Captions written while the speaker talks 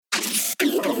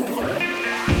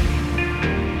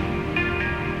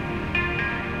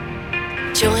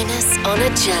on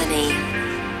a journey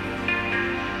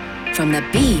from the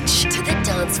beach to the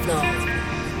dance floor.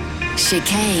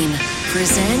 Chicane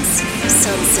presents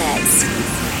Sunsets.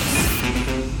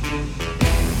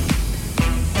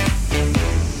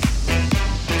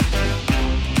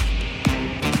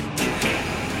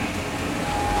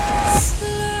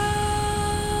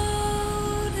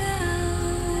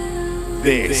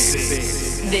 This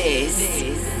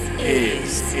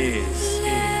is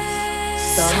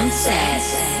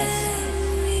Sunset.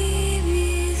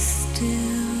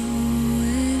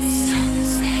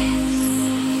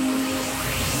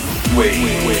 We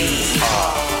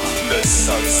are the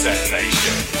Sunset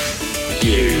Nation.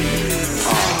 You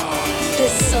are The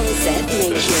Sunset the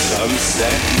Nation.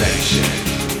 Sunset Nation.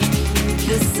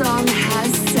 The sun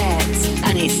has set,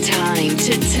 and it's time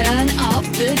to turn up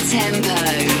the tempo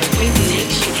with Nick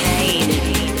Chicane.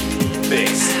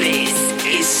 This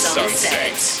is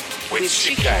Sunset with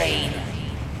Chicane.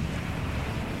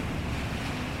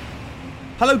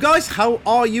 Hello guys, how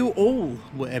are you all?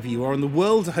 Wherever you are in the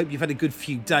world, I hope you've had a good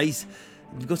few days.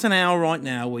 You've got an hour right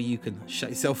now where you can shut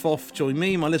yourself off, join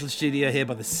me in my little studio here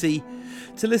by the sea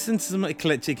to listen to some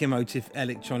eclectic, emotive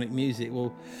electronic music.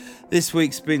 Well, this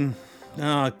week's been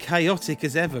chaotic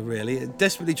as ever, really.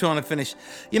 Desperately trying to finish.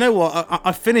 You know what?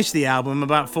 I finished the album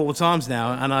about 4 times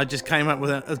now, and I just came up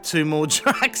with 2 more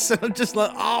tracks, and I'm just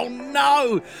like, oh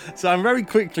no! So I'm very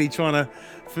quickly trying to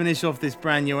finish off this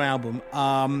brand new album.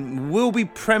 We'll be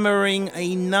premiering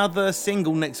another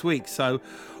single next week, so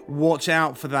watch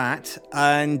out for that.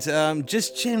 And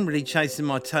just generally chasing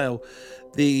my tail,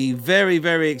 the very,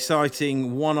 very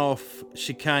exciting one-off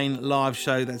Chicane live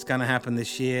show that's going to happen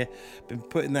this year. Been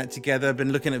putting that together,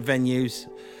 been looking at venues,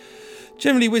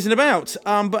 generally whizzing about.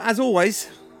 But as always,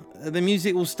 the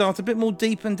music will start a bit more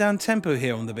deep and down tempo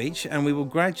here on the beach, and we will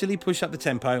gradually push up the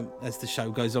tempo as the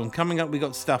show goes on. Coming up, we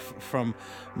got stuff from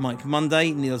Mike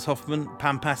Monday, Niels Hoffman,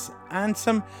 Pampas, and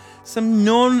some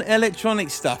non-electronic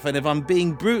stuff. And if I'm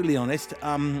being brutally honest,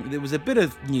 there was a bit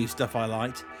of new stuff I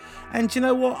liked. And you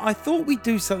know what? I thought we'd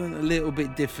do something a little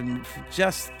bit different,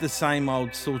 just the same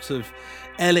old sort of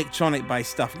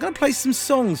electronic-based stuff. I'm going to play some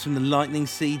songs from the Lightning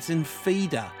Seeds and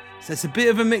Feeder. So it's a bit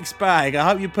of a mixed bag. I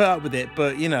hope you put up with it,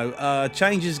 but you know,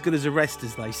 change is as good as a rest,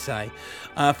 as they say.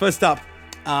 First up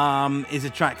is a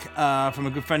track from a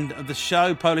good friend of the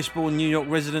show, Polish-born New York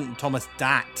resident Thomas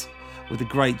Datt, with a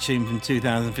great tune from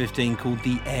 2015 called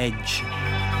The Edge.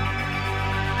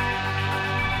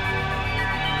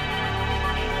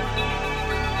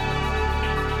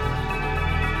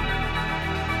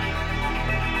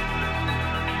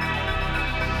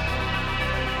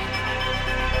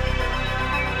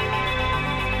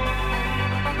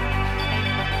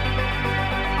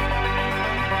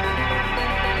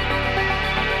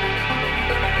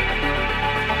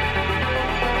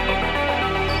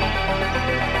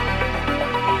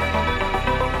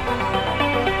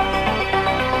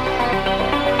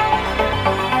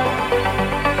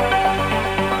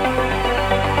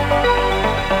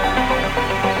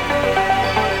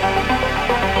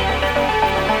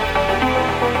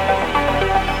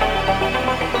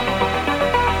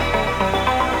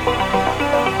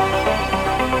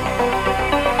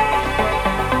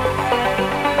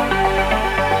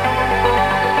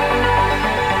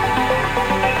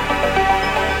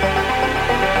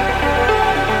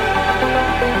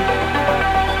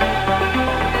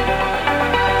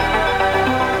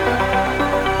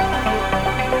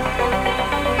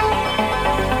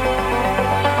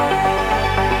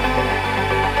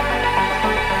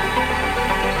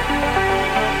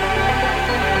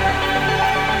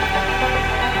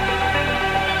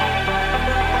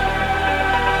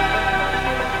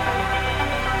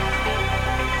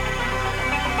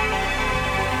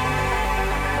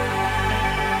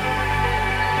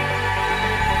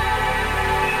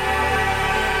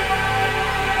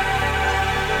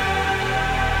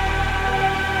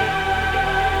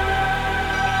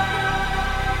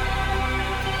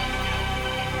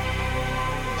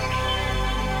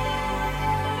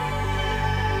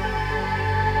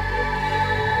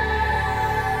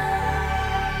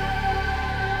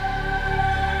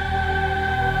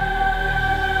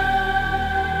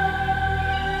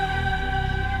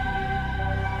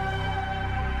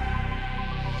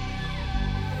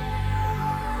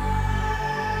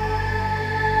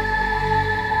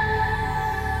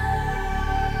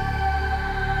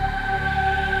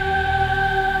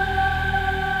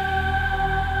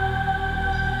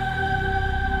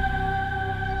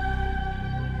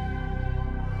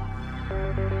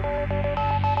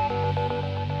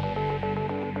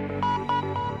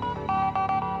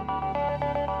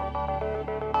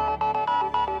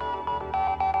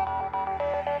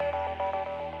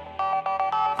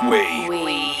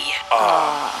 We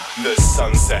are the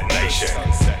Sunset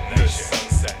Nation.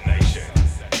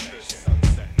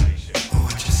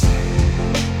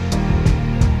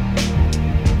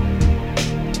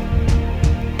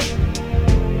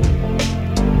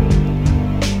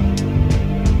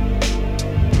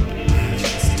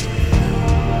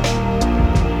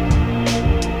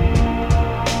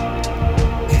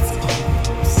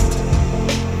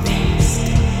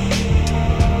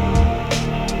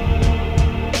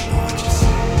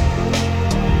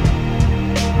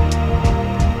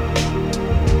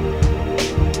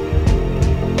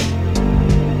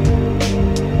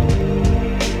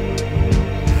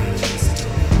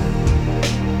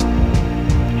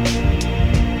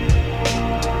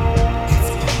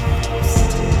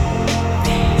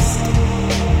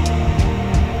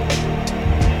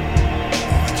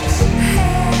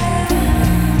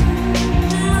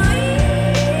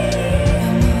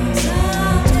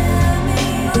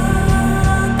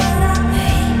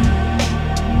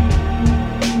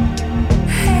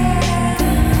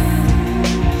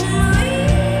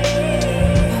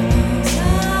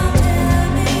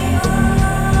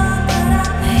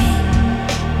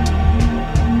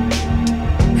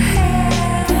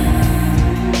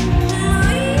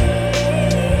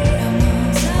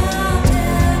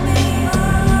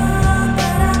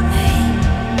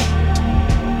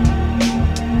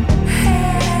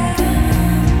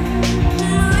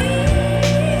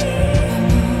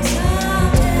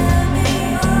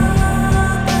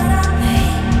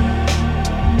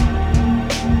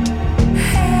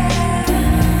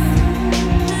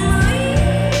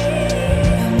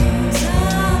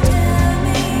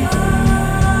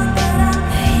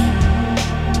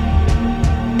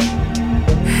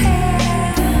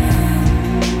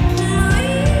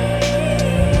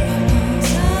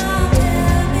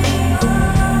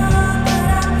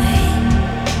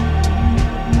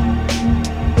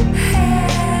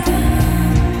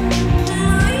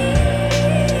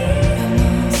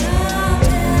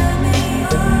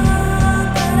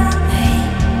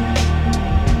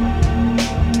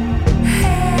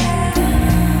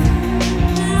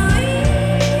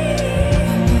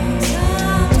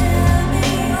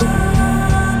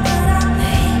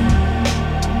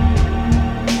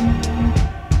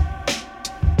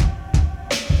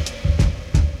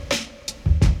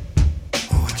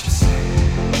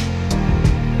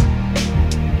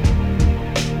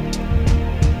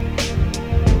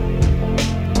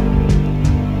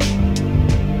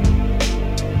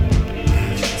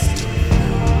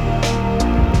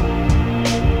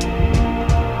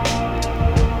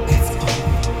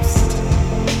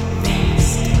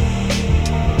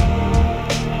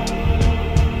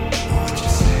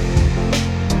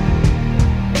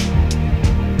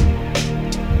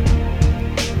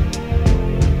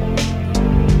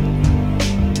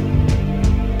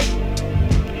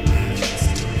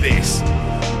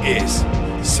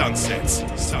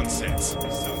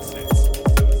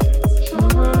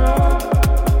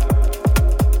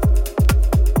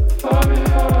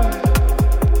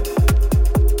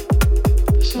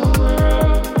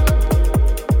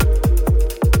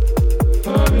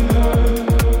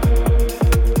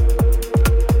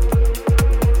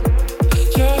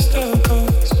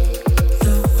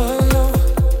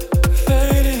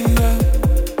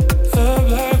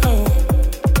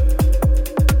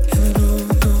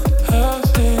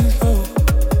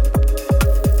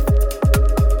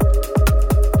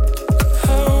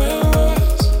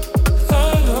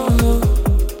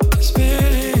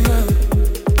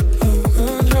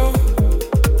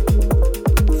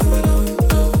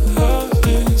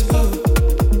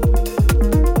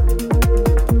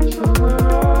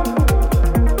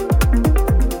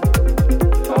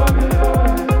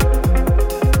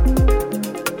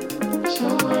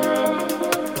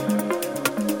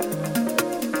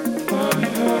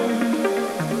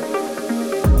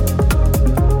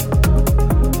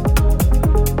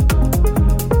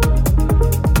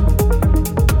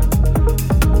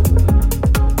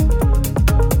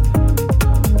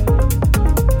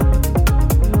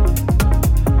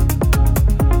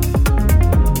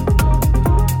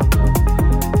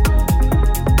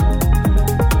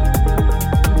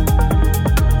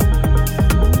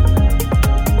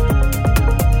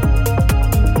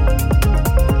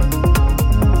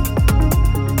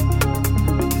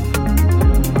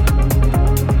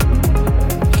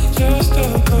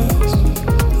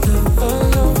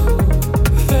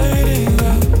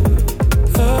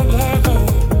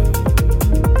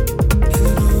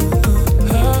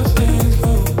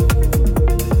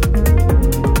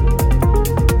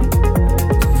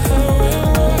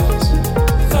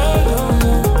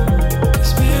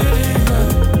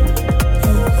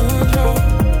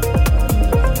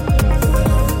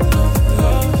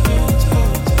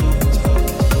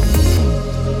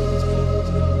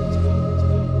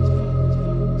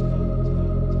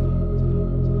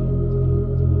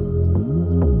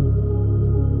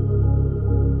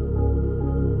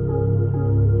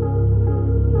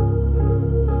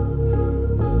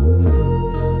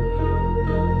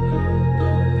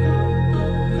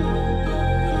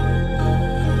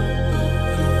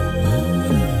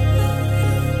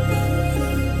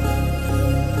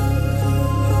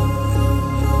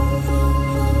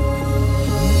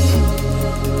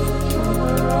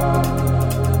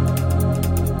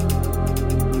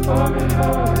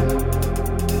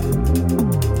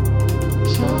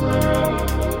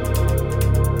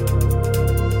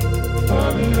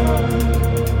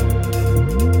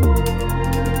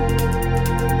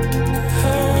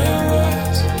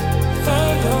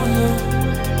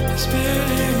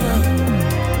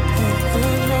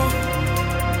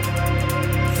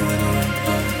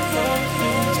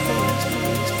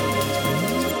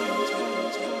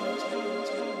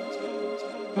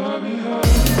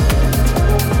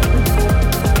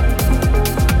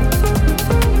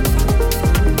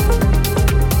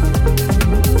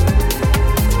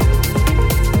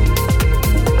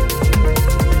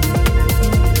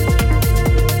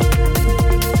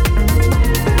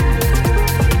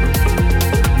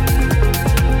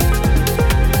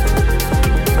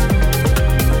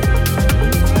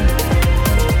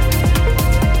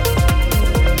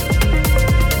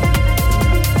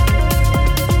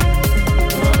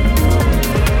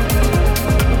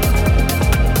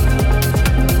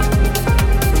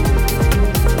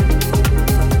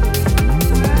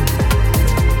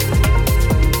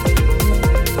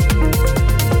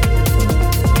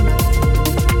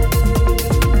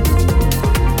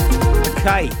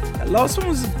 Last one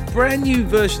was a brand new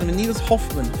version of Nils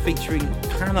Hoffman featuring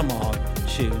Panama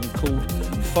tune called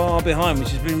Far Behind, which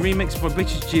has been remixed by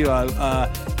British duo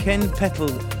Ken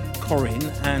Petel-Corin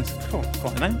and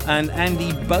quite a name, and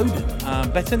Andy Bowden,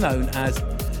 better known as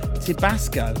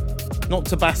Tabasco, not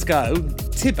Tabasco,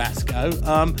 Tabasco.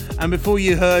 And before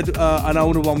you heard an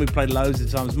older one we played loads of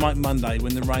times, Mike Monday,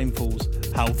 When the Rain Falls.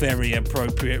 How very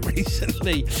appropriate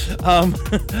recently.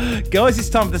 Guys, it's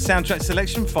time for the soundtrack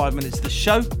selection, 5 minutes of the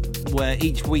show, where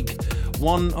each week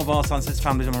one of our Sunsets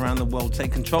families from around the world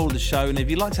take control of the show. And if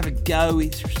you'd like to have a go,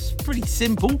 it's pretty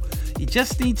simple. You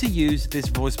just need to use this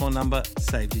voicemail number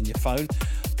saved in your phone,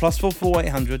 +44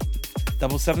 800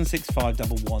 7765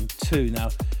 112. Now,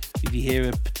 if you hear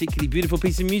a particularly beautiful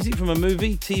piece of music from a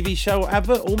movie, TV show, or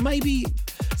advert, or maybe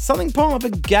something part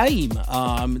of a game,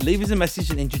 leave us a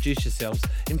message and introduce yourselves.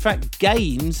 In fact,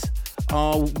 games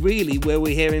are really where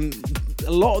we're hearing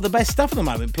a lot of the best stuff at the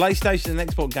moment. PlayStation and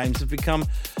Xbox games have become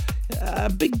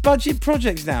big budget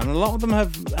projects now, and a lot of them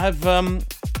have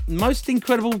most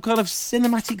incredible kind of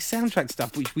cinematic soundtrack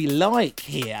stuff, which we like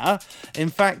here. In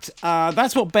fact,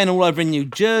 that's what Ben all over in New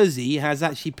Jersey has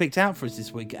actually picked out for us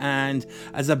this week, and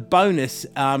as a bonus,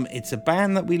 it's a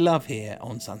band that we love here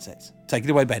on Sunsets. Take it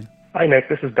away, Ben. Hi, Nick.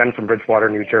 This is Ben from Bridgewater,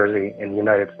 New Jersey in the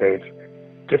United States.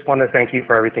 Just want to thank you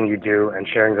for everything you do and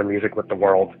sharing the music with the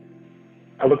world.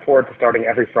 I look forward to starting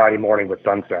every Friday morning with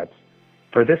Sunsets.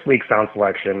 For this week's sound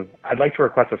selection, I'd like to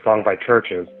request a song by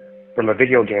Churches from a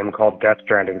video game called Death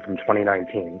Stranding from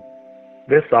 2019.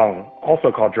 This song,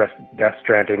 also called Death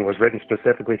Stranding, was written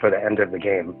specifically for the end of the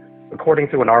game. According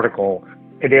to an article,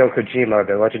 Hideo Kojima,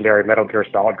 the legendary Metal Gear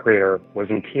Solid creator, was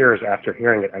in tears after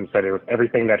hearing it and said it was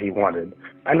everything that he wanted.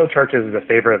 I know Churches is a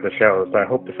favorite of the show, so I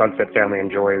hope the Sunset family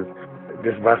enjoys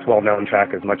this less well-known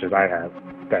track as much as I have.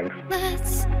 Thanks.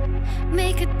 Let's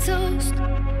make a toast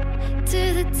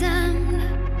to the damned,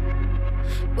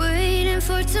 waiting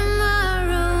for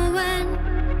tomorrow when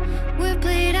we're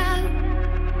played out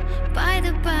by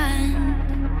the band,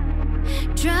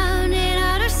 drowning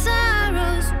out our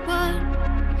sorrows. What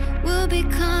will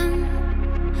become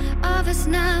of us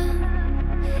now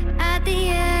at the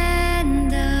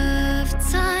end of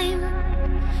time?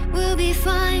 We'll be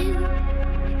fine,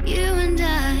 you and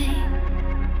I.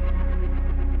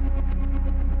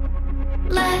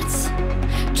 Let's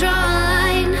draw a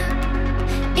line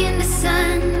in the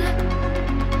sand,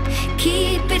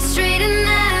 keep it straight and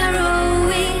narrow.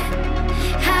 We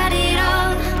had it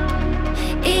all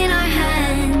in our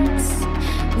hands.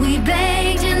 We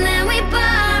begged and then we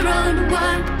borrowed.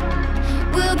 What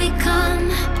will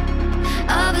become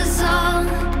of us all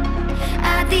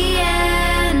at the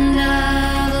end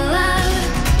of love?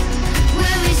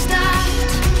 When we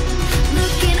stopped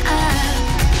looking up,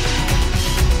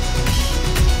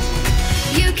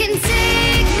 you can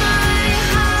take my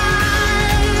heart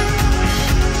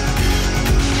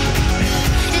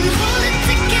and hold it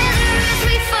together as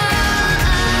we fall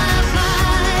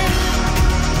apart.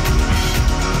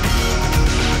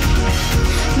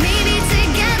 Maybe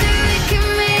together we can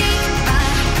make a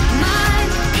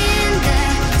mark in the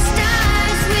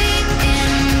stars. We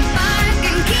embark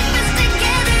and keep us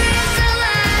together as the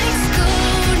lights go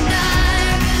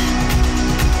dark.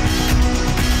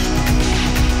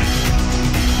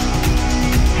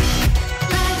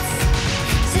 Let's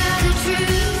tell the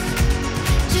truth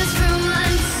just for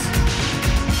once,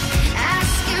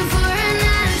 asking for an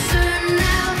answer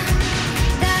now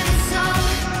that it's all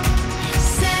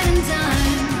said and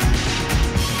done.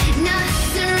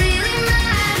 Nothing really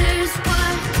matters.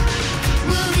 What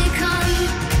will become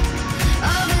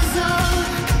of us all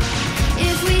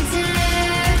if we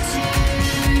dare to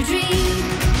dream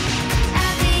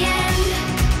at the end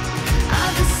of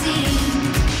the scene?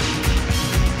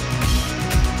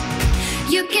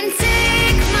 You can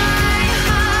take my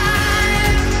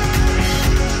heart,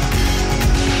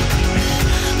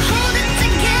 hold it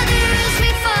together as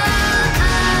we fall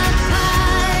apart.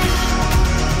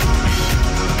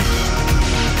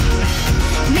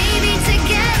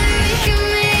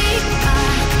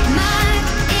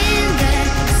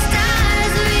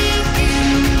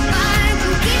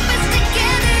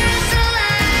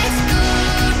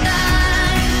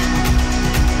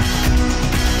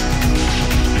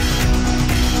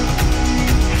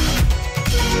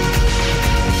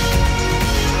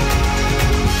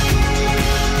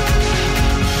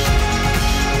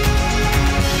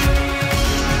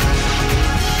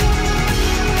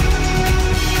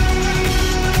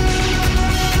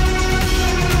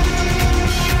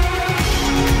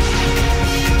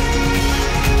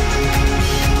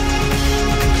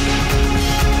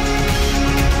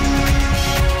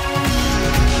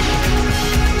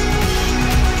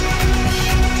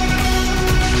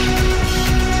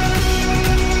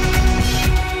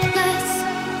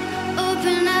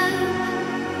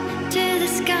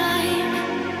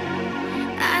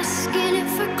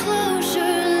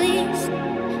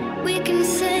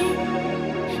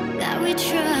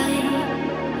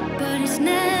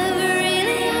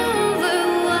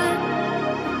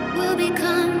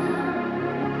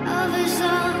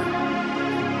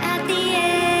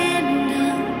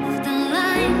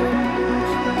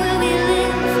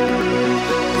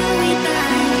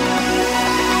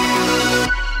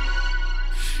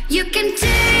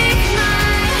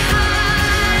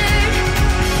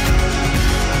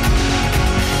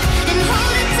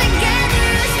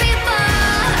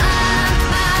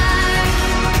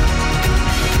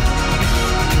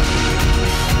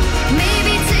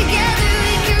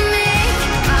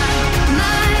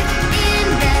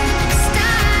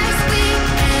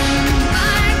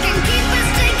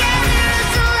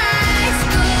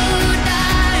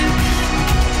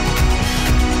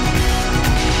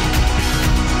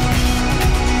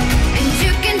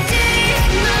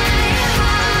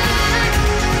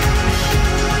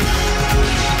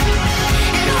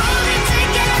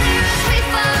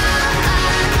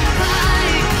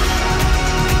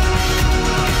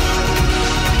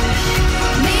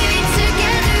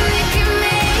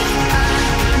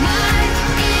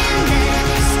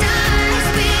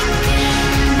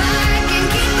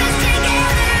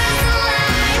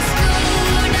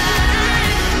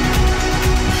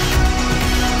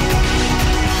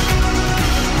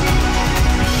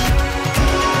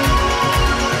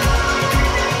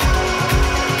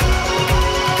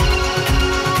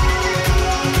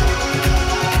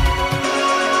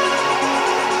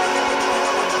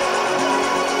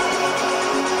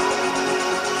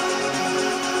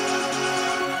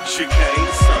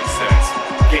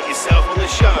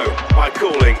 by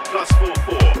calling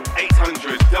 +44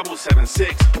 800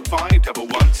 776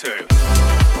 5112.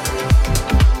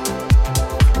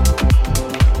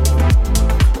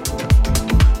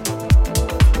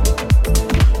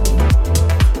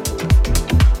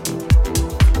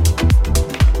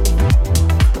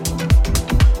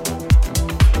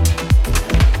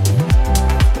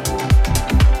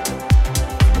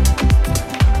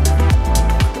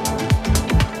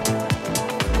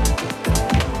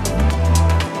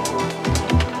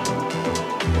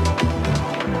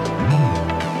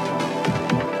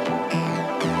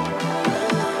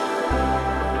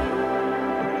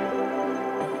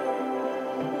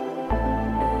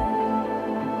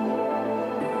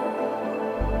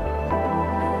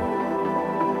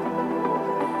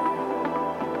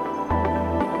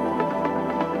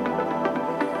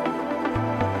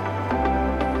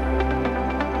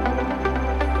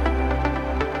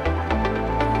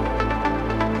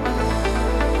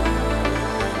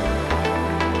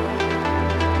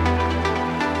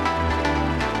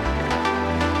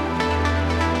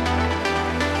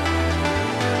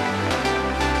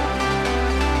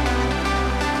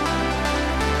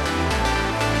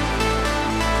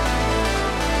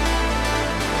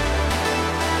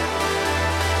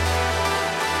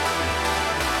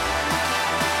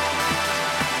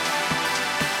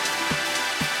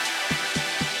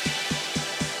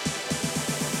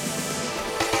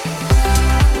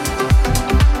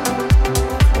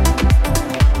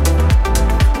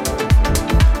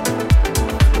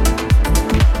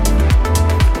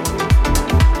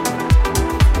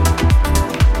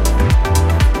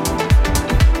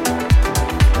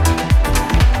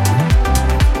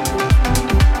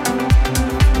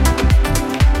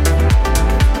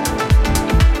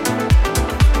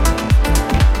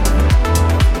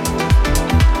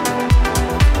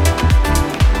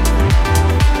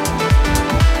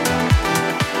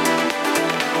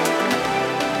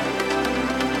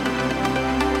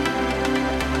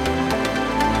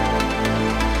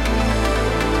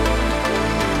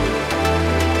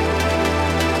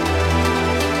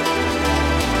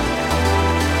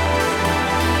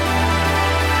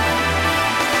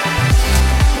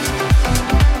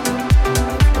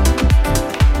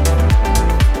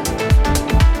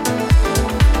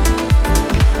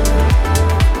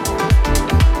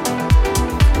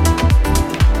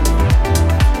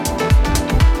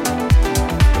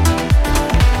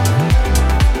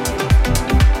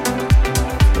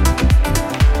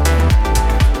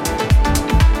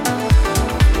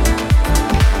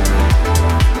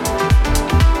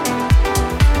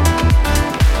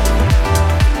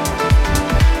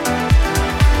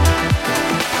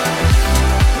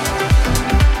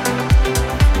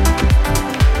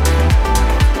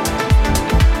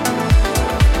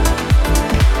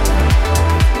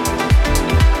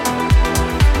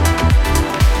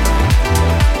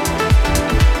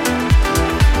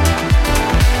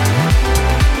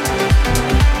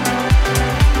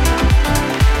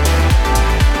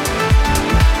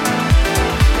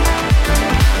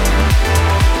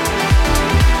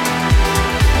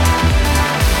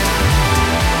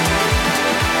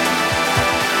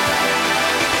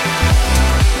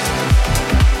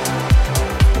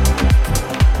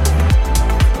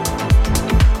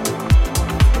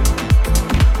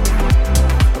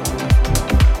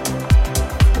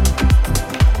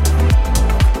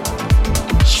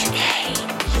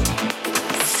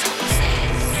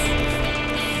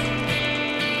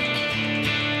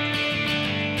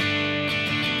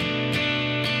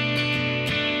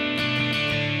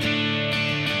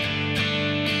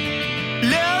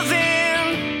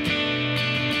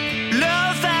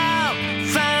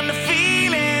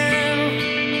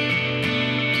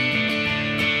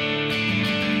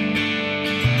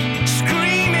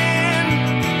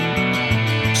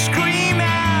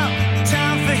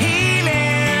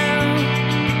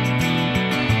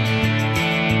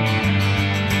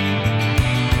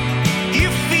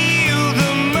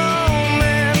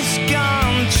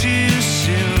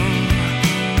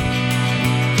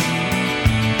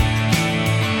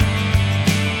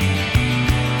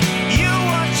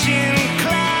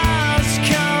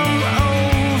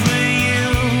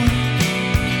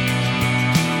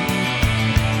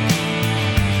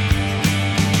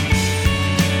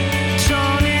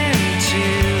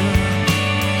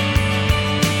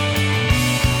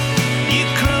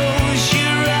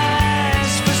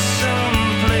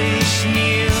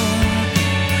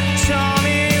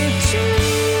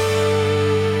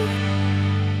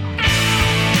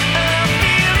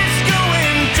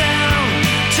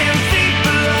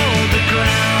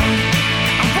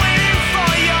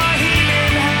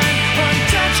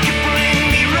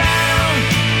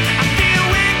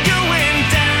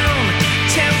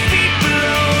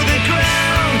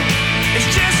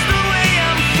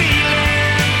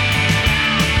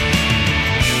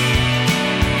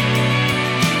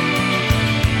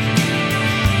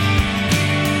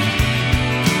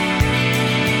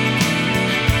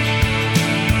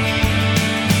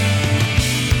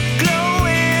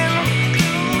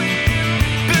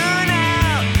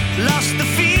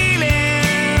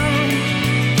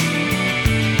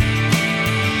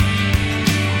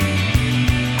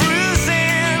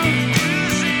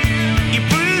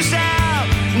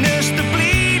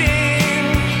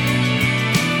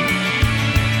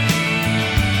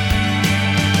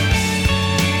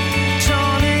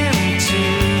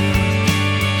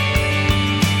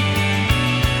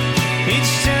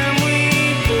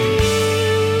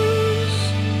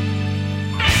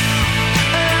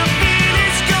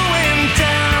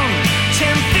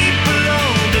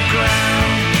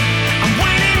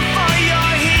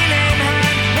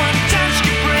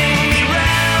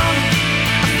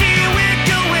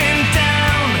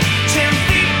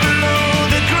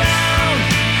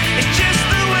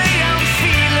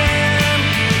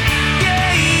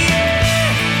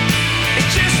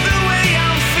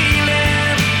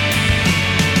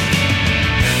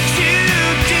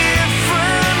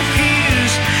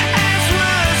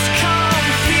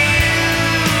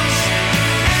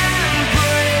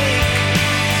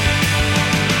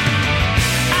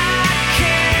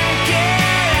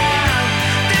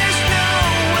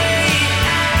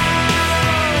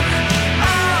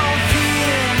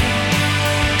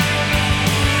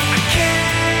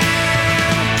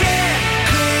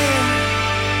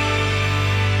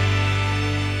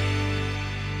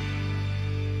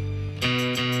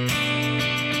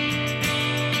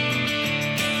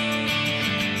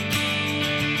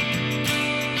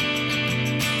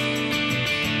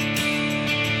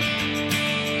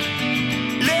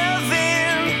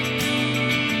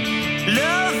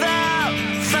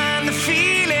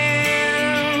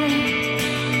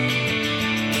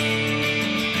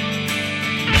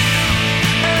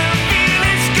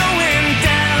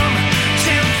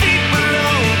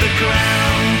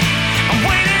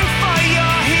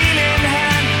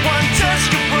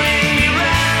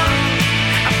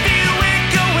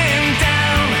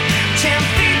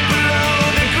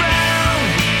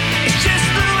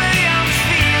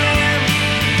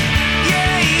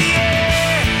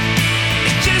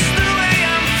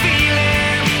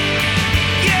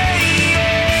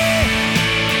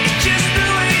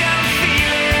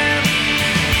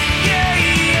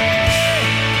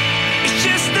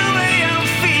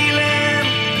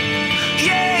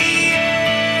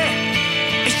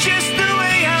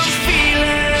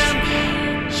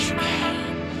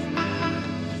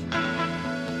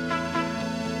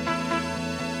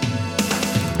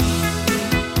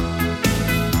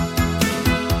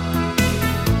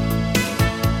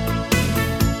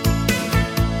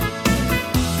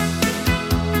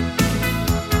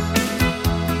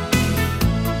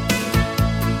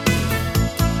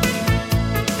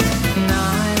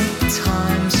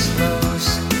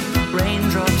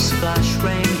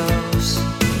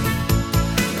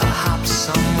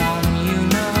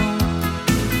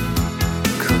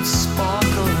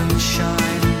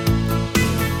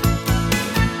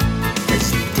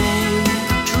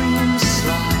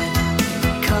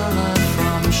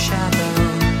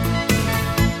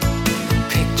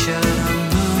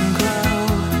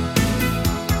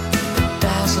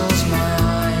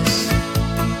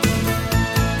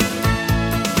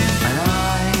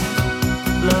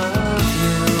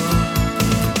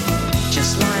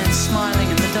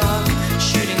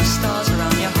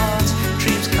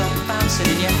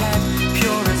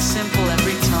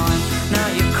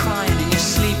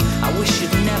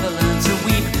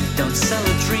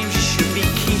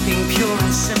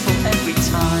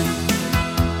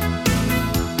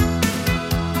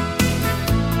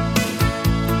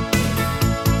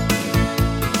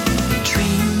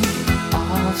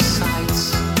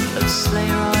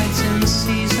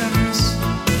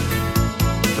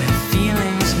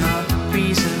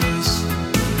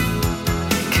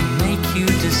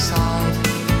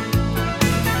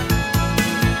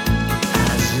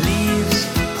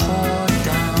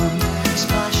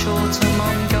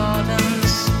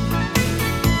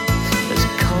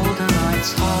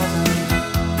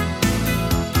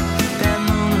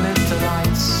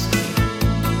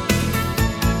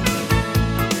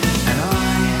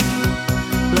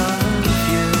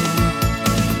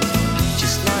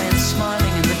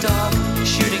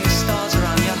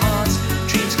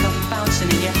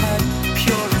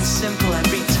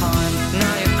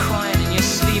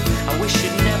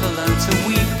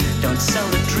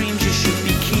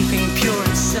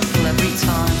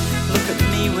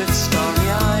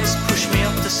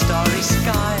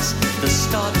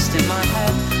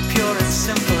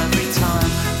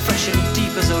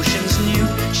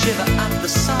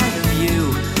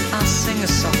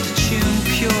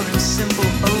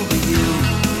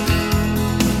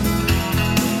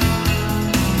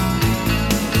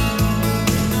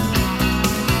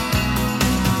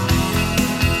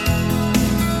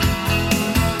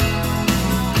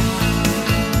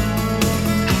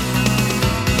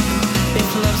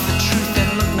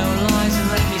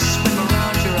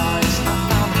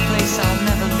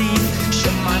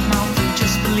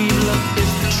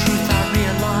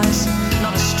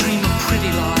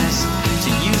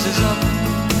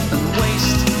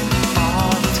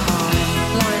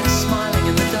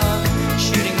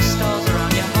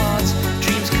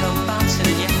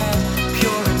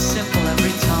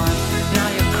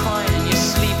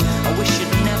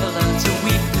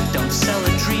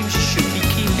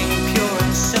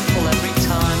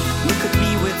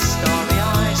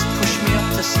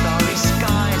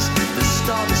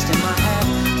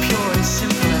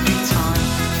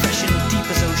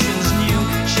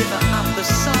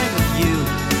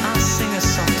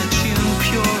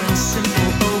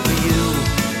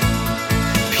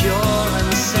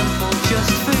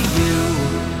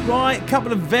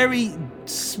 couple of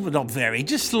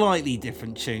just slightly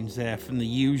different tunes there from the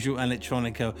usual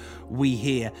electronica we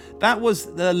hear. That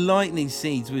was the Lightning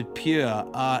Seeds with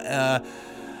Pure.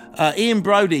 Ian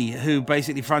Brody, who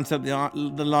basically fronted up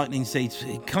the Lightning Seeds,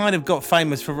 he kind of got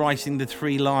famous for writing the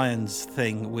Three Lions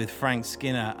thing with Frank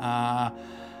Skinner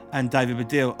and David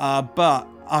Baddiel. But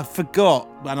I forgot,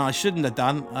 and I shouldn't have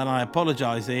done, and I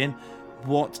apologise, Ian,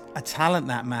 what a talent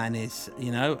that man is,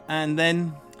 you know. And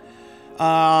then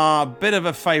a bit of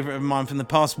a favourite of mine from the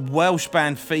past, Welsh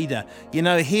band Feeder. You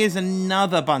know, here's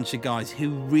another bunch of guys who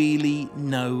really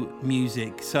know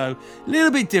music. So a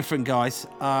little bit different, guys,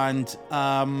 and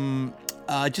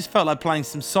I just felt like playing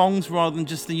some songs rather than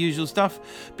just the usual stuff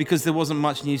because there wasn't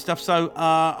much new stuff. So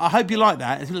I hope you like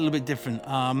that. It's a little bit different.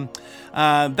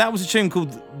 That was a tune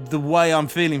called The Way I'm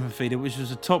Feeling from Feeder, which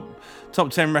was a top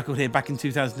 10 record here back in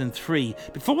 2003.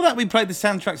 Before that, we played the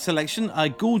soundtrack selection, a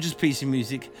gorgeous piece of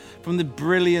music from the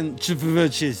brilliant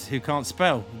Chvrches, who can't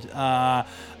spell,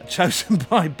 chosen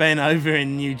by Ben over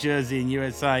in New Jersey in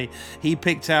USA. He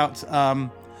picked out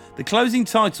the closing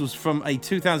titles from a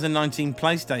 2019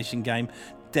 PlayStation game,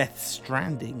 Death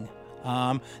Stranding.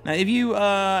 Now, if you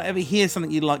ever hear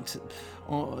something you liked,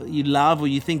 or you love, or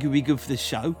you think would be good for the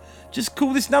show, just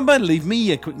call this number, leave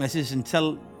me a quick message and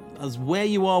tell us where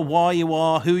you are, why you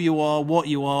are, who you are, what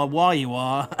you are, why you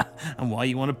are, and why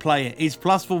you want to play it. It's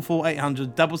 +44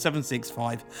 800 776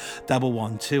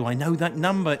 5112. I know that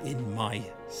number in my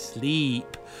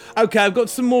sleep. Okay, I've got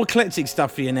some more eclectic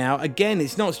stuff for you now. Again,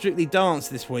 it's not strictly dance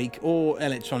this week or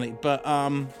electronic, but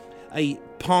a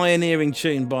pioneering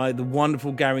tune by the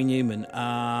wonderful Gary Newman,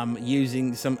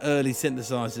 using some early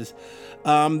synthesizers.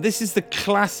 This is the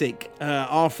classic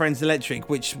Our Friends Electric,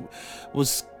 which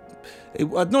was,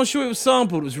 I'm not sure it was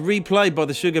sampled, it was replayed by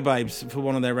the Sugar Babes for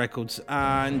one of their records.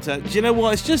 And do you know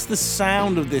what? It's just the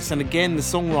sound of this, and again the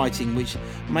songwriting, which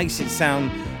makes it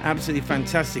sound absolutely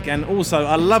fantastic. And also,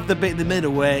 I love the bit in the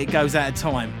middle where it goes out of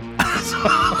time. It's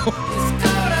cold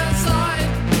outside,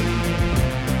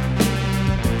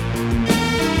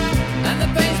 and the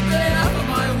paint's spilling out of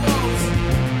my walls.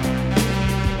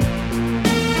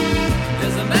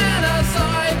 There's a man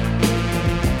outside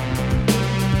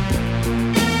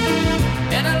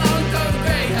in a long coat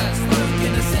grey hat,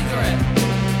 smoking a cigarette.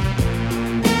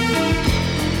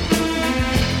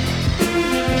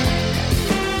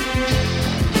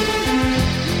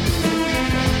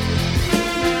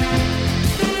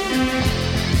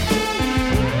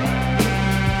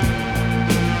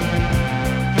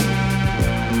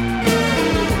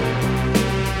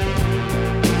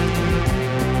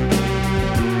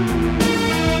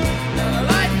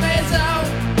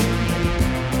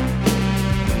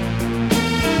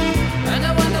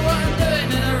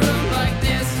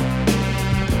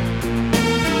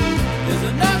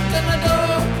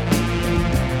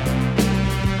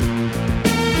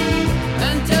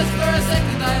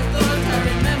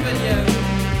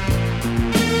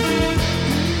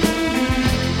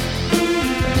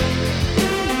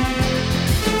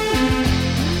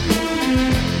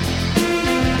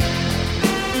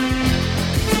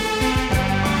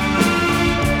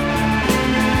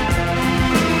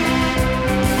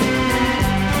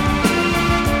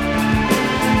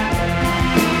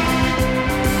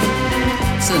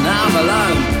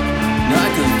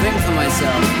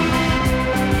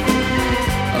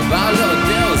 About little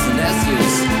deals and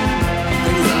issues,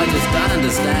 things that I just don't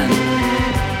understand.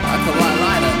 I could white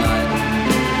light at night,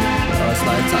 or a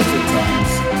slow touch at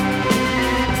times.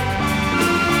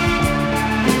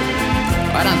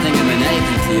 I don't think I mean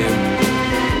anything to you.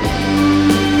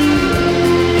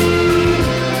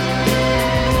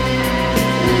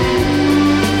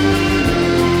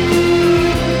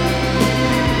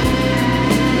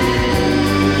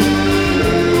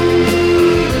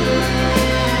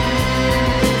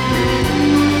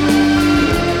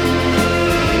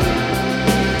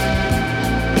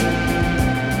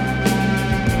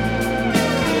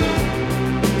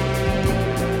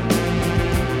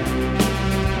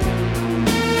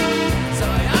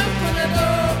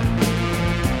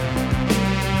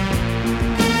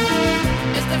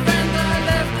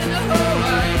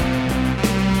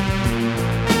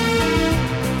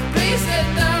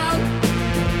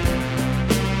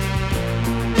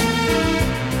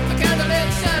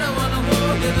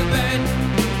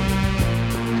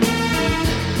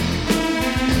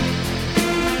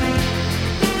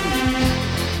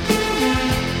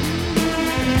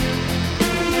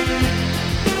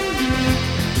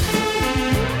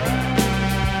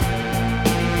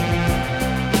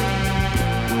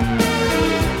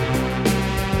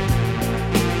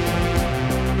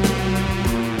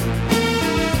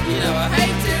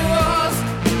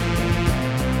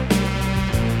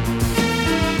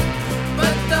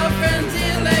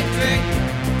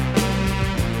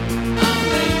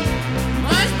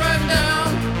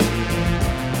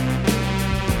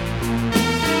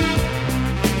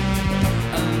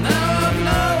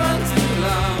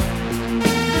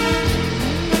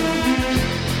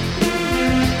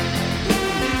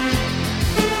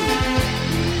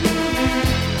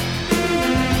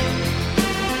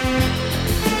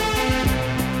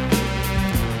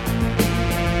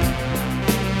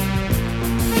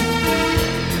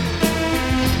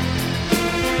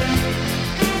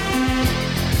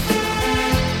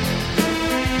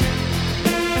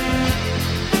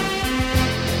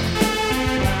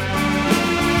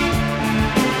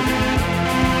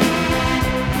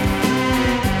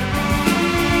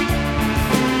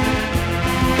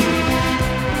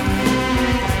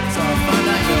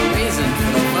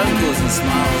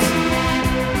 smiles.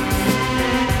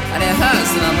 And it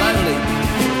hurts and I'm lonely,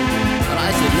 but I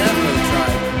should never have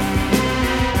tried.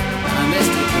 And I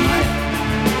missed you tonight,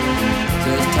 so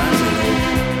it's time to leave.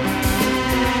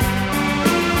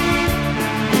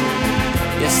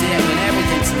 You see, it meant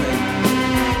everything to me.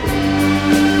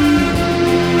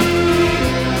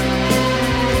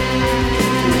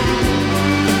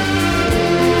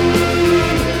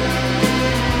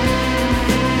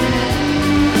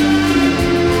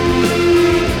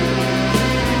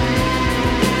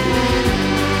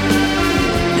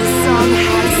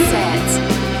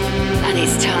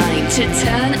 It's time to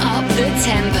turn up the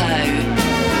tempo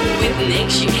with Nick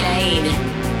Chicane.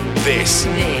 This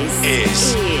is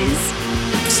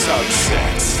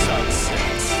Sunset.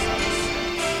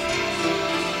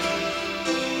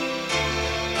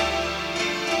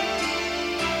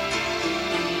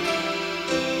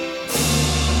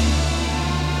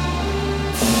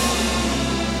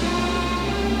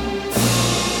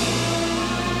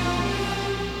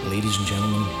 Ladies and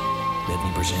gentlemen, let me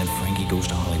present Frankie Goes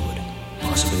to Hollywood.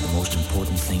 Possibly the most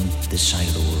important thing this side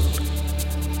of the world.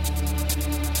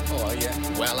 Oh yeah,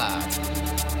 well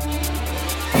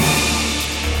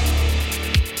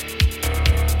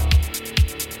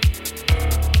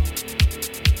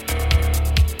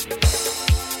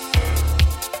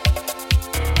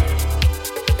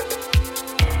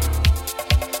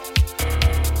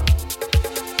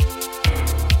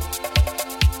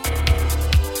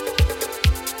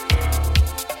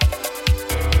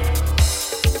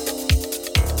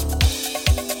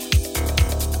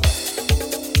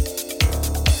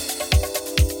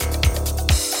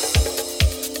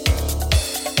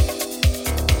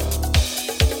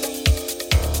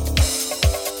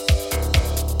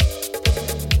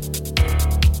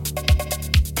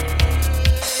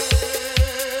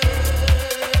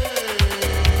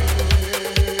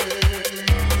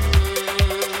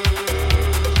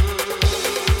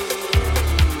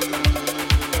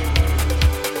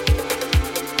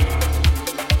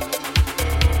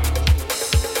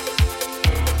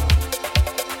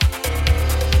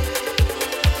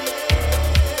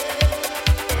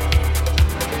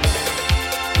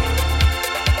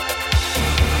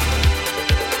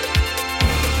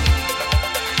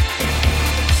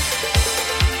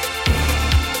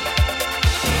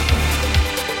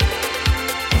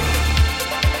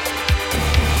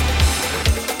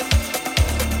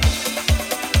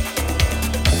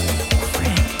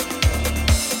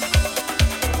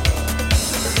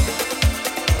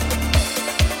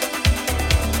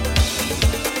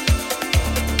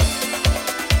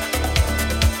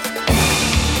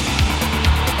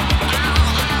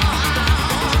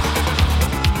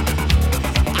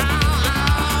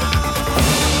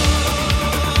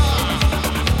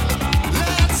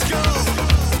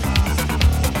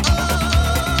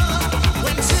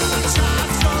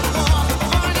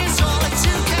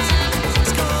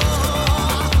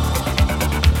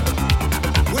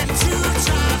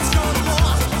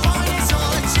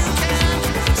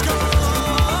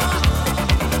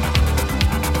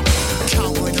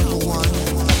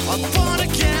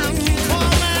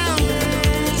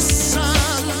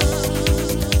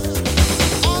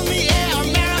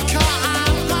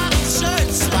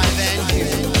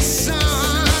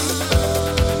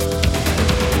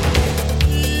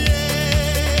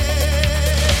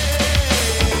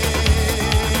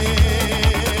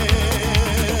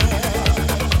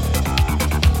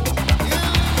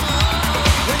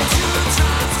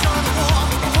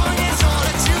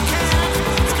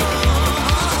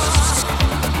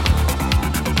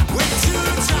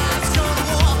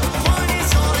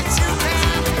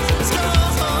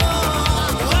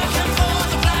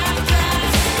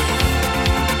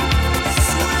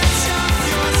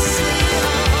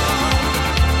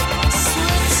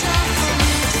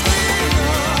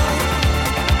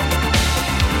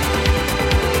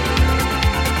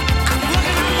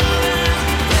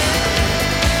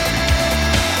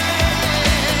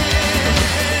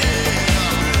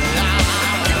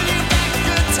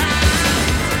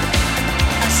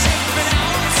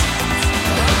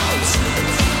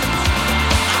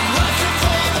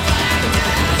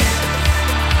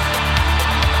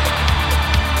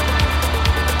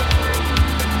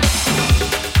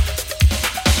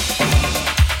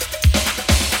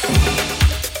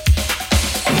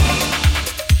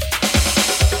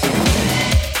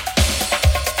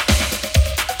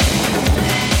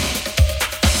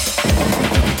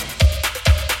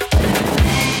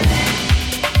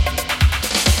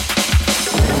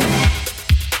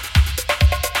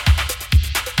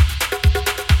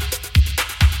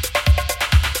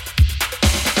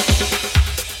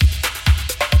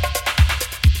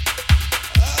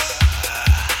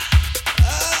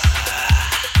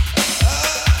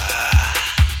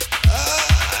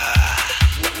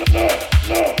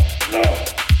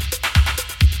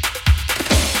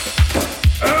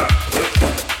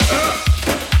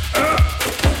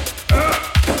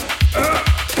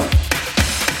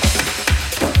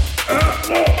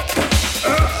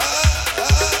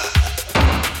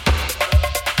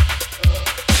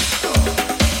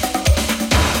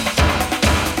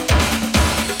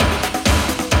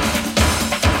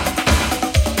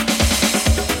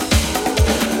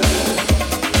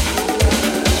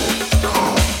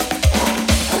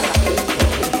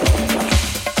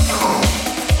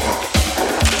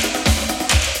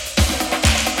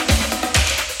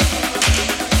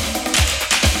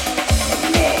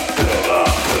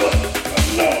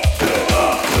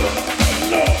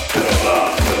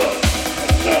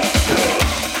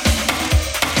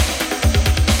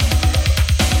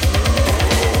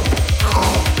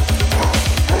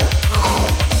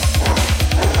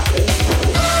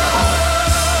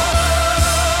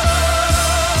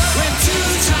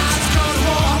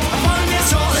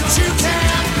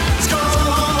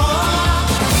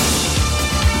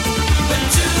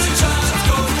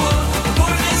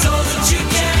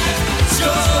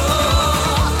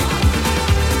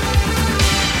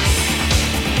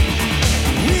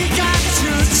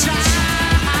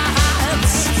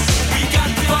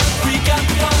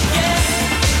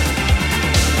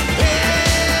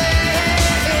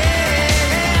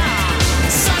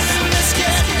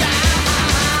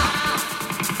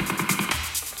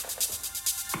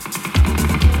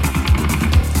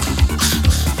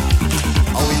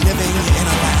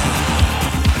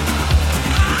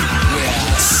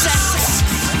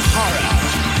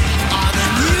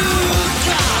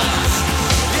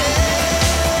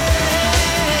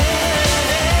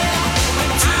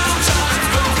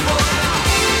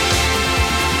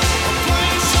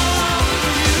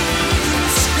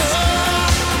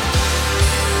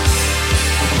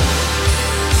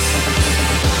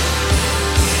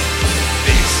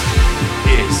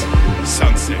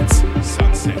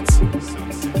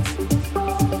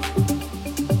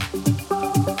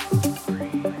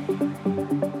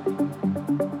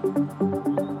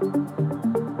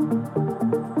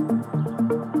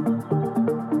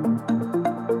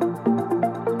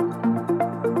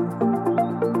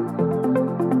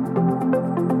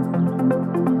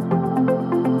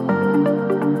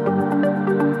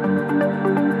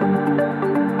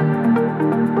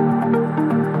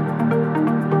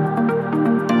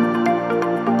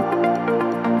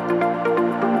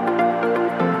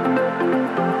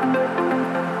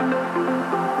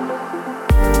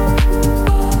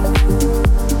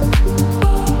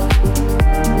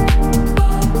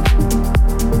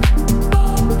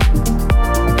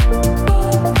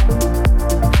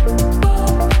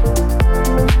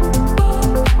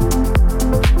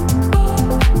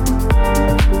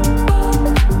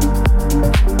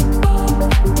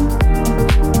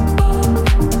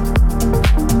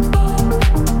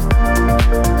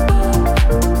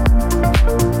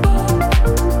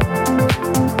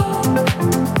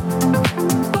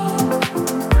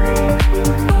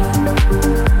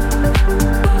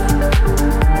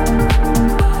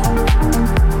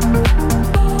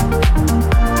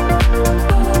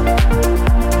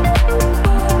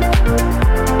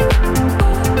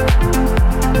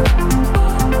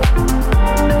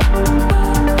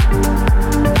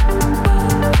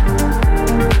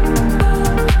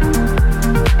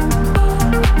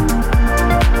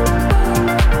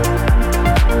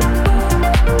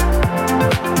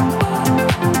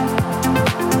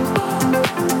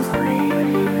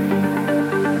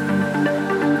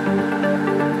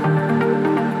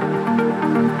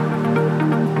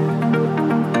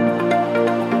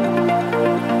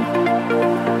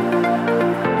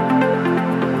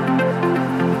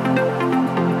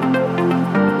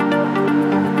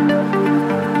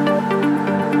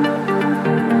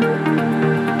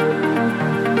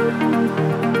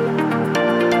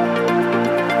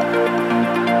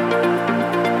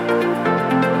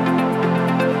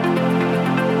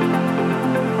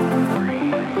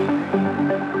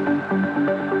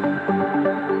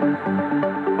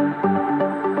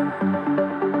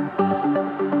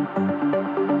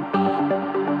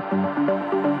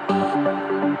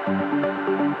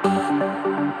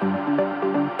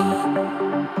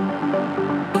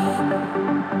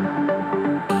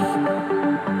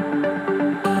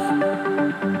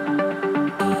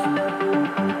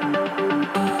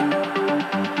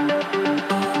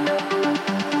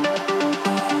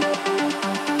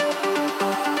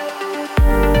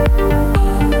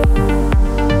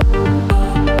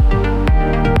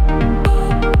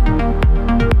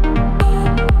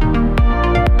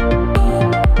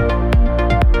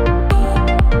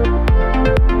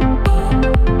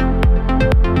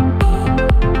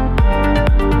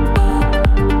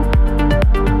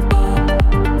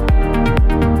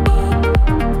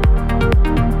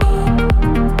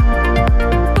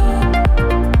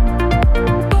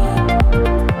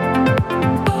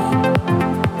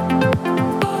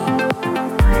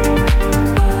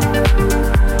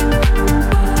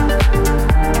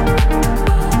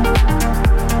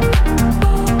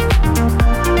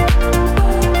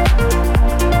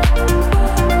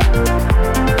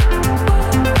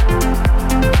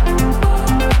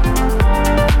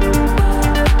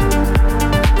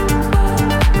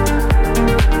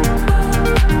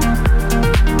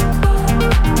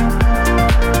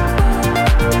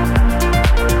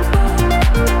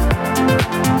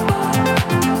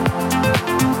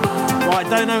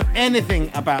don't know anything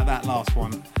about that last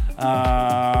one.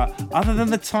 Other than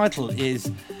the title is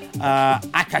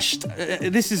Akasht.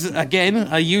 This is, again,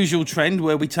 a usual trend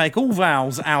where we take all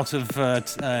vowels out of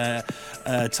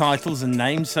titles and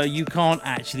names, so you can't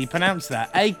actually pronounce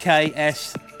that. AKSHT,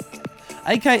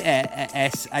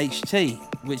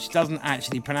 which doesn't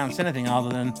actually pronounce anything other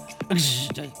than...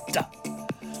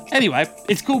 Anyway,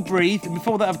 it's called Breathe, and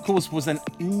before that, of course, was an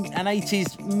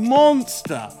 80s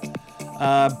monster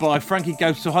by Frankie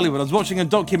Goes to Hollywood. I was watching a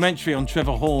documentary on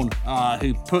Trevor Horn,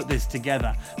 who put this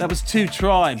together. That was Two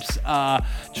Tribes.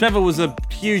 Trevor was a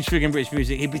huge figure in British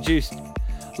music. He produced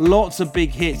lots of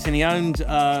big hits, and he owned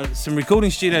some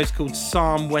recording studios called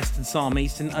Psalm West and Psalm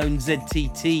East, and owned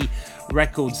ZTT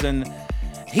Records. And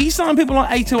he signed people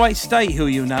like 808 State, who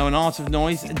you know, and Art of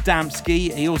Noise,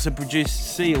 Damsky. He also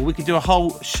produced Seal. We could do a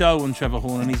whole show on Trevor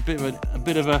Horn, and he's a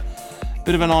bit of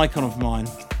an icon of mine.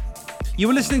 You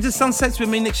were listening to Sunsets with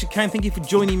me, Nick Chicane. Thank you for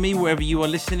joining me wherever you are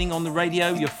listening, on the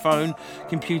radio, your phone,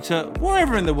 computer,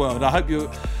 wherever in the world. I hope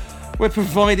we're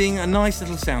providing a nice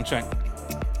little soundtrack.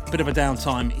 Bit of a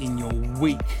downtime in your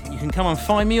week. You can come and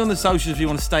find me on the socials if you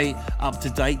want to stay up to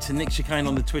date. To Nick Chicane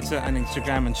on the Twitter and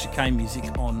Instagram, and Chicane Music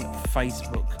on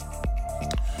Facebook.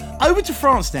 Over to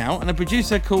France now, and a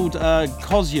producer called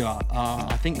Kozia,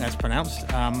 I think that's pronounced.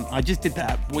 I just did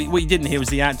that. What you didn't hear was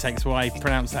the outtakes where I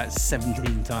pronounced that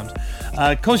 17 times.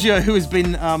 Kozia, who has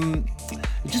been...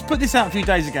 just put this out a few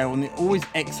days ago on the always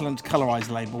excellent Colorize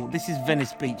label. This is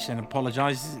Venice Beach, and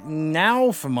apologise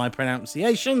now for my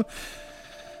pronunciation.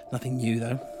 Nothing new,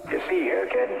 though. You see here,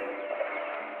 kid,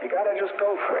 you gotta just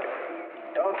go for it.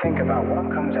 Don't think about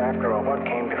what comes after or what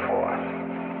came before.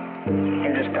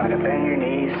 You just gotta bend your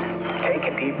knees, take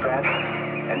a deep breath,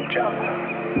 and jump.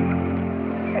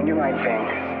 And you might think,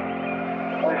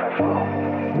 what if I fall?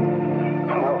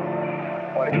 Well,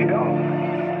 what if you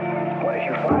don't? What if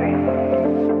you fly?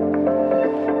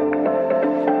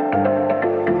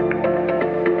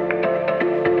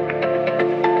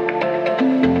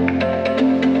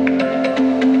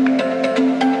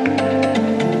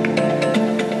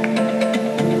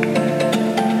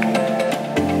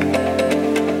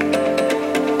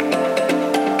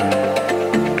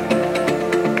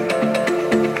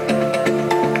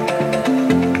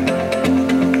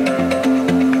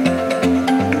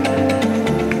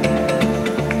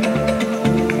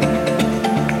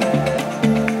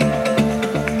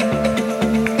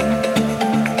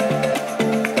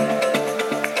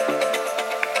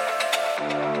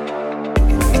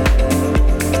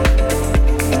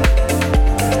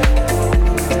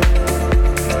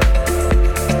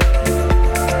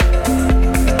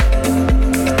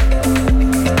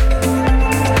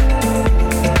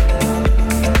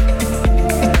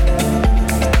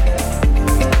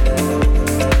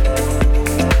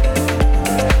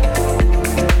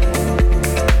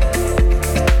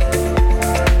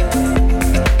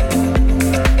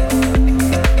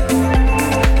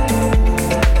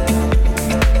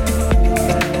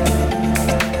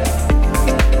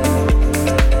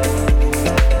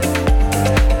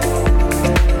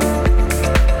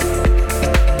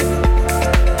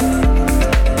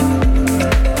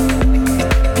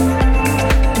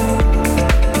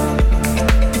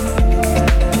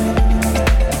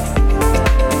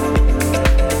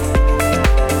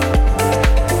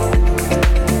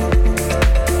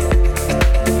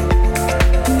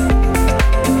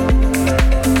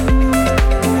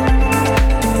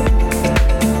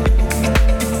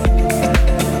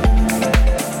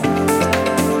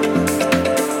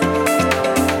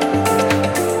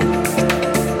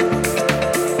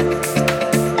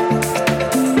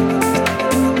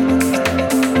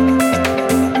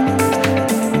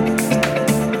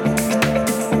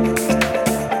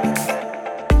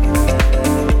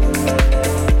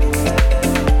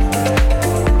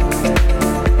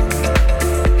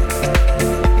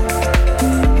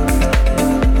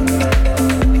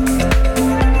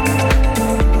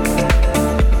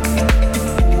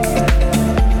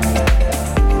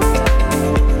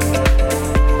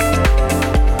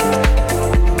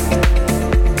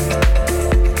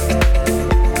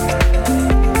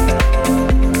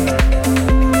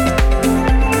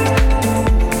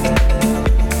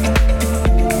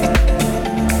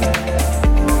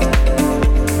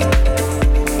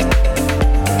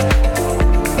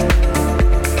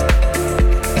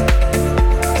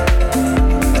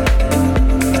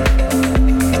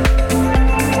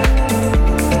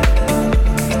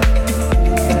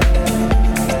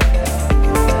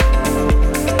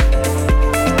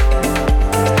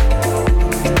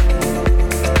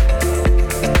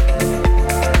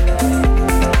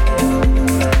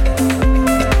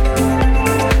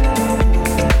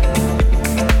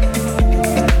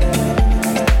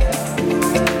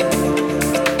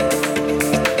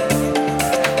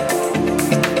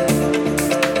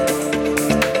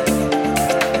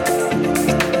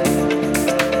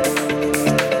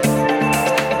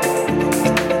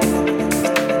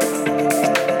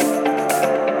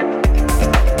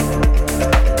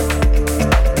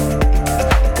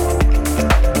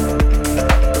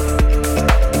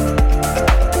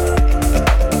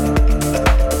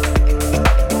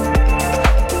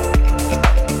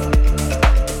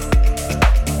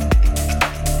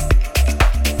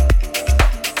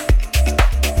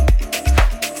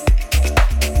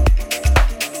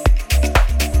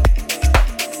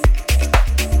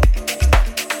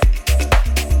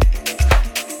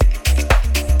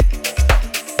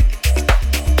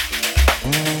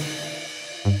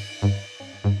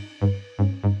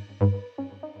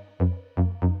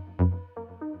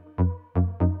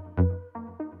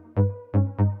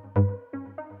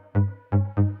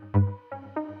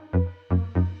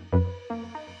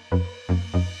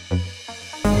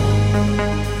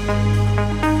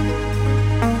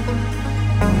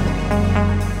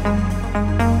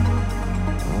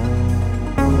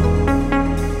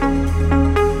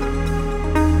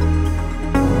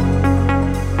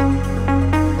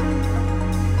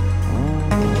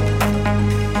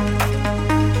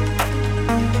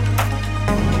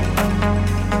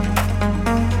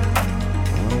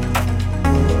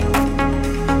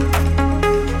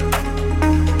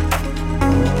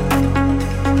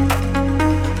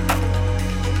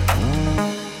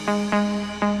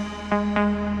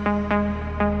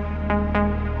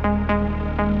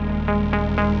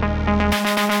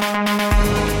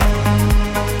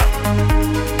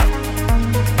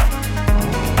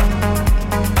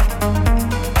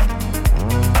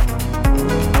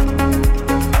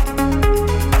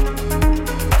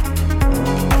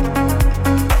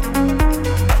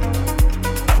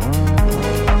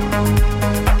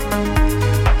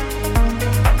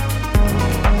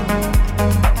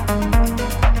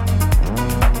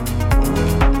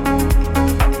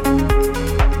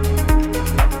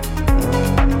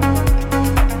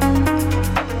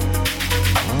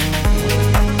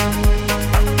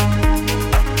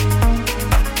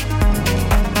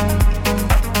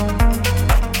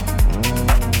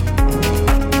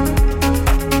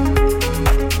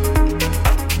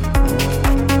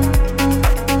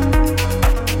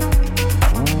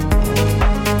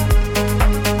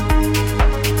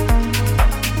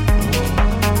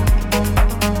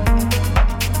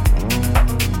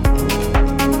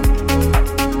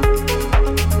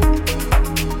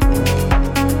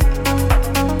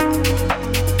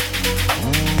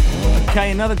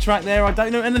 Okay, another track there I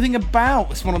don't know anything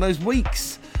about. It's one of those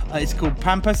weeks. It's called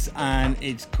Pampas and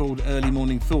it's called Early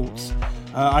Morning Thoughts.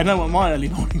 I know what my early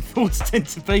morning thoughts tend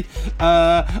to be.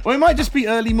 Or it might just be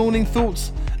Early Morning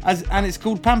Thoughts and it's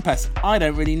called Pampas. I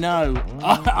don't really know.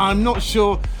 I'm not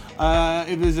sure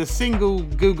if there's a single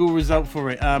Google result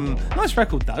for it. Nice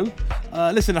record though.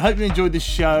 Listen, I hope you enjoyed this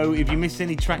show. If you missed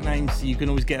any track names, you can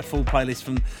always get a full playlist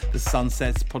from the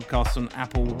Sunsets podcast on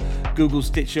Apple, Google,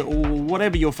 Stitcher, or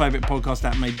whatever your favourite podcast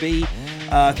app may be.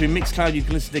 Through Mixcloud, you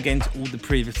can listen again to all the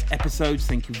previous episodes.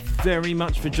 Thank you very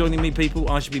much for joining me,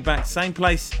 people. I shall be back same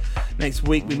place next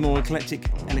week with more eclectic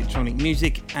electronic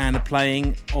music and a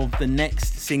playing of the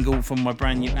next single from my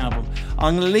brand new album.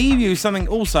 I'm going to leave you something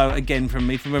also again from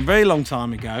me from a very long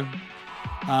time ago.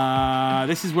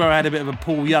 This is where I had a bit of a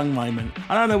Paul Young moment.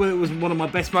 I don't know whether it was one of my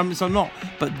best moments or not,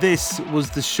 but this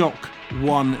was the Shock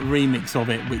 1 remix of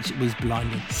it, which was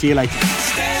blinding. See you later.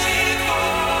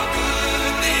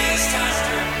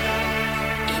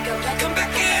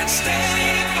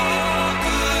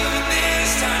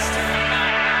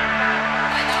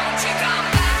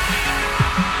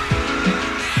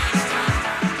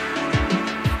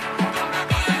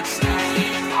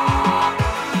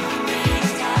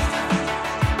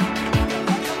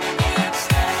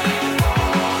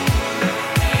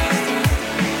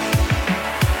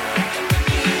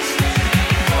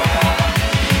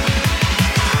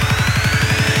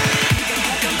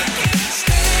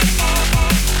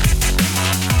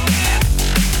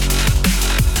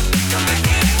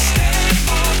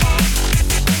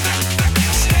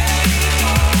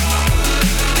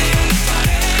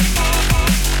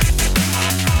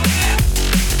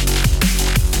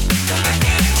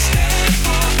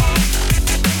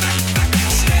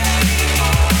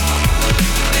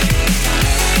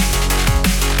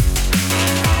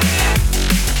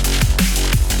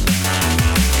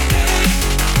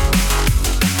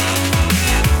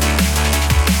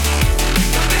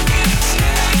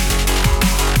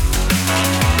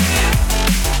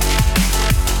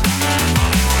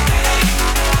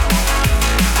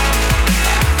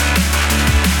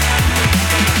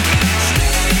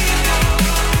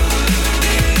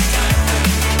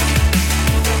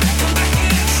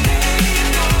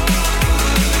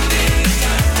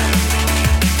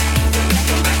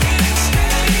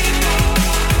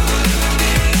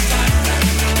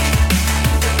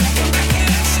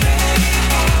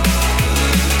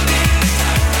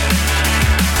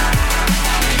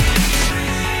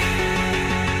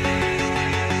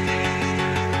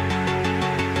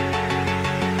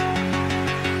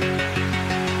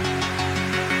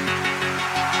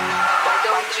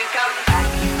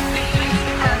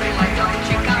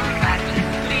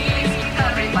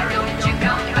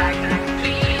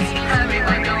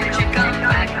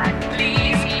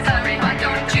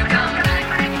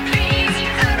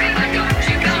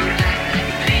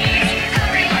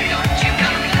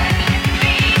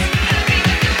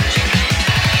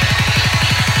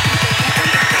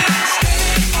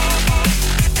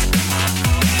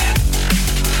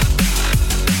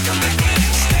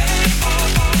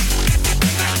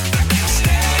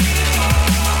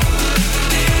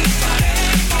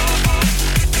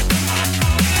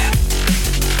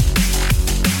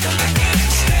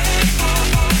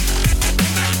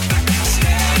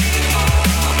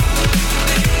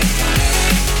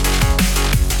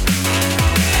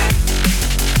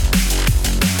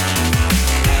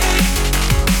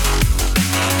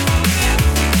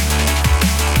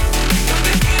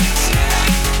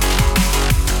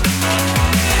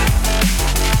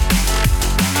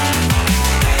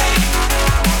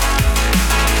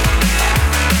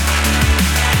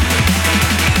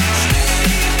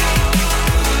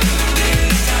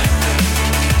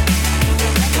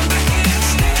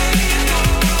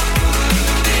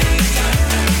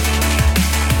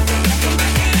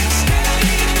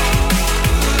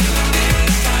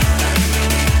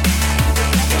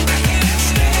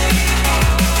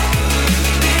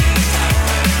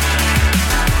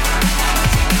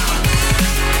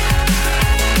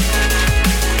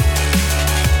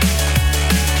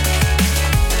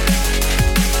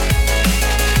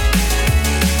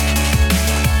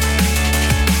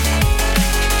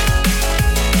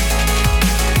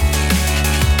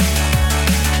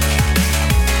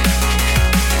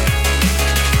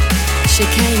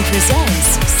 Chicane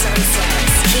presents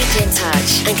Sunsets. Keep in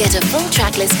touch and get a full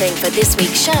track listing for this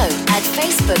week's show at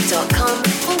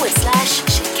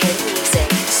facebook.com/Chicane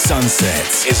Music.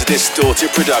 Sunsets is a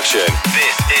Distorted production.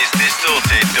 This is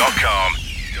Distorted.com.